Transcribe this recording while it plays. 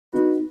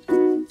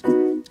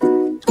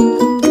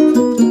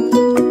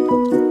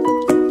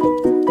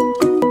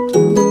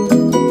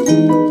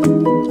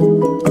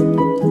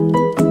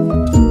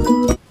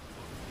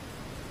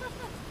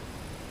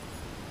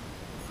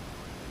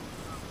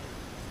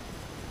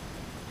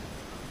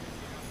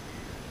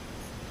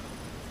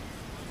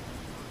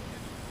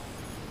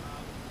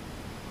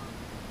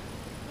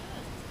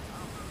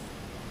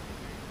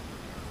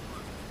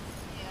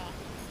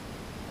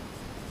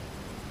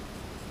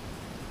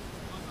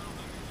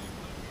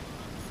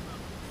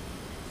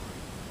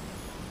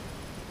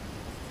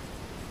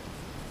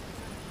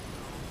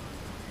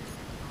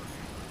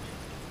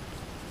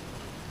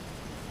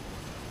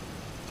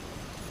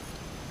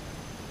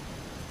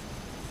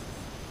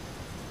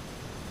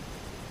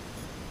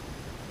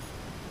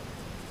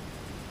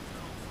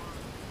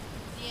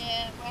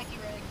wacky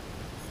rig.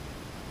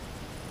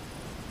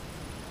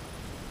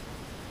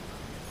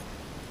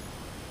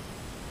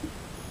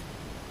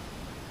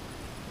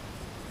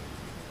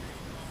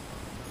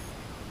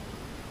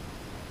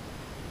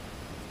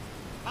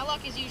 My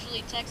luck is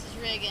usually Texas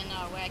rig and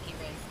wacky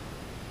rig.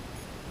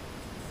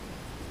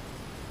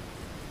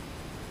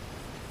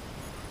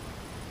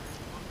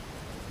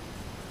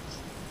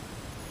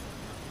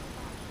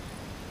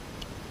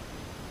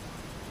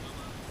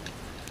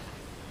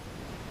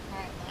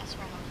 Alright, last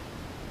round.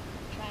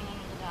 Trying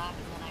under the dock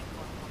and then I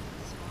go home.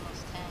 It's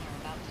almost 10 or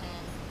about 10.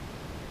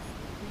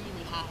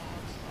 Really hot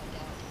out, so I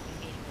doubt we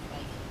made it by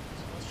again.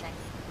 So let's try.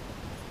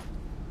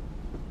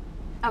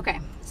 Okay,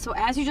 so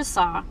as you just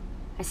saw,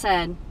 I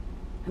said,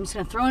 I'm just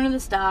going to throw into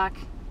this dock,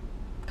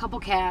 a couple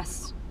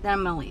casts, then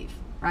I'm going to leave,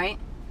 right?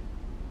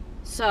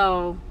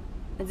 So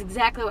that's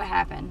exactly what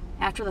happened.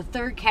 After the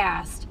third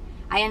cast,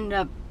 I ended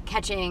up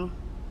catching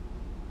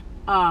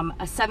a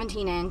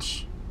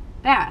 17-inch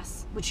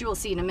bass, which you will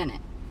see in a minute.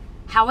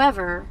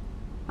 However,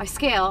 my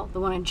scale, the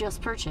one I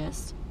just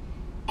purchased,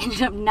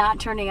 ended up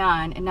not turning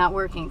on and not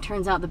working.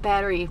 Turns out the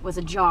battery was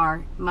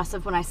ajar. Must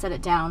have, when I set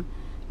it down,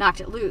 knocked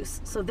it loose.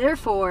 So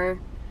therefore,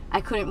 I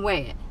couldn't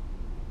weigh it.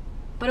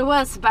 But it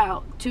was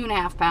about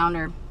 2.5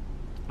 pounder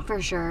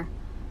for sure.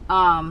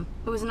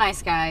 It was a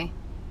nice guy,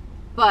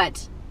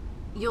 but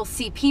you'll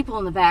see people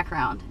in the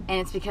background,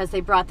 and it's because they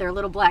brought their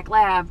little black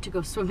lab to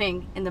go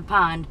swimming in the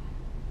pond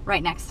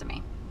right next to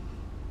me,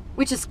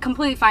 which is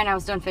completely fine. I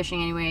was done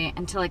fishing anyway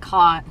until I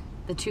caught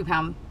the 2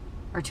 pound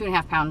or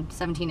 2.5 pound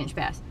 17-inch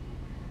bass.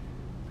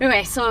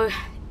 Anyway, so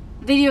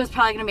video is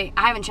probably gonna be,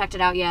 I haven't checked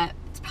it out yet.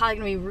 It's probably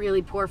gonna be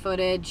really poor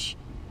footage,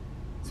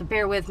 so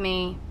bear with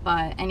me.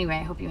 But anyway,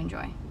 I hope you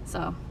enjoy.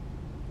 So,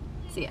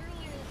 see ya.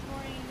 Earlier this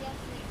morning and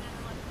yesterday, kind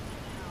of like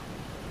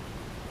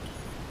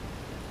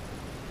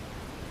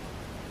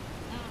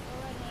now. Go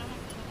right ahead. I'm not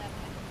gonna go that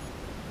way.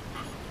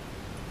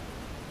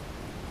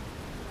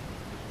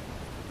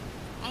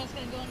 I'm just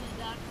gonna go into the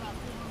dock for about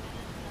 3 more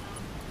minutes and then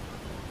I'll.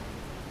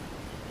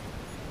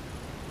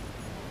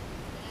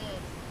 Yes.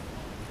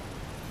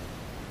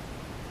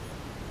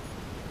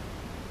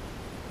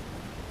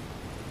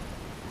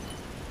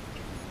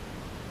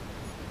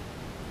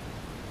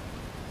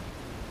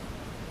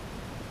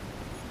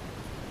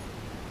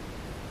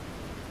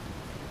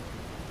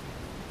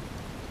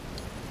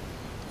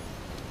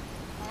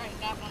 Alright,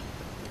 got one.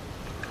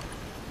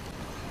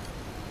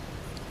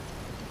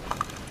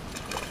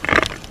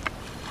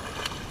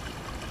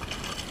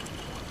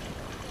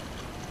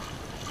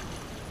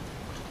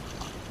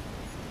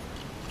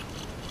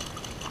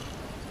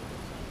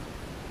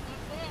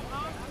 That's it,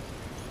 huh?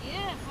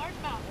 Yeah,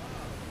 hardmouth.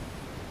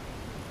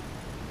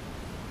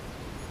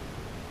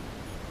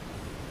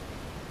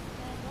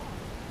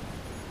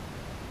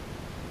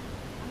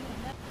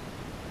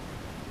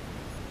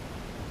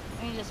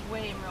 Let me just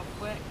weigh him real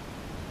quick.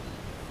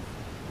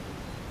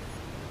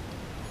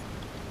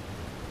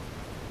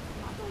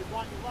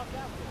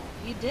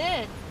 You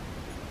did.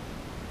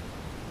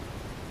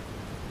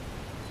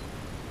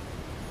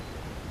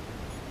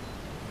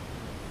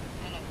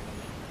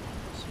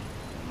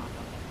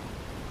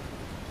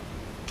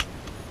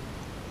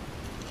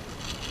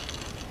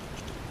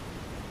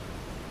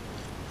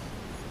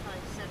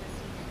 Probably 17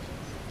 inches.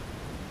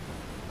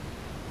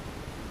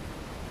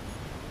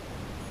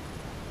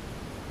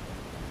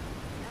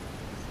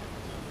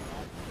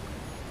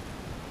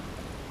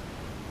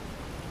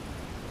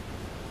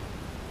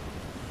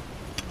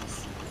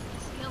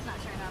 Scale's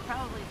not turning on.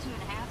 Probably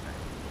 2.5.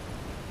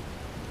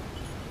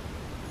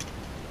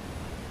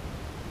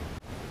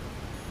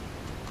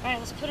 Alright,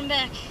 let's put him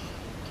back to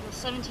a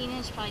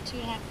 17-inch, probably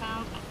 2.5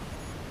 pounds.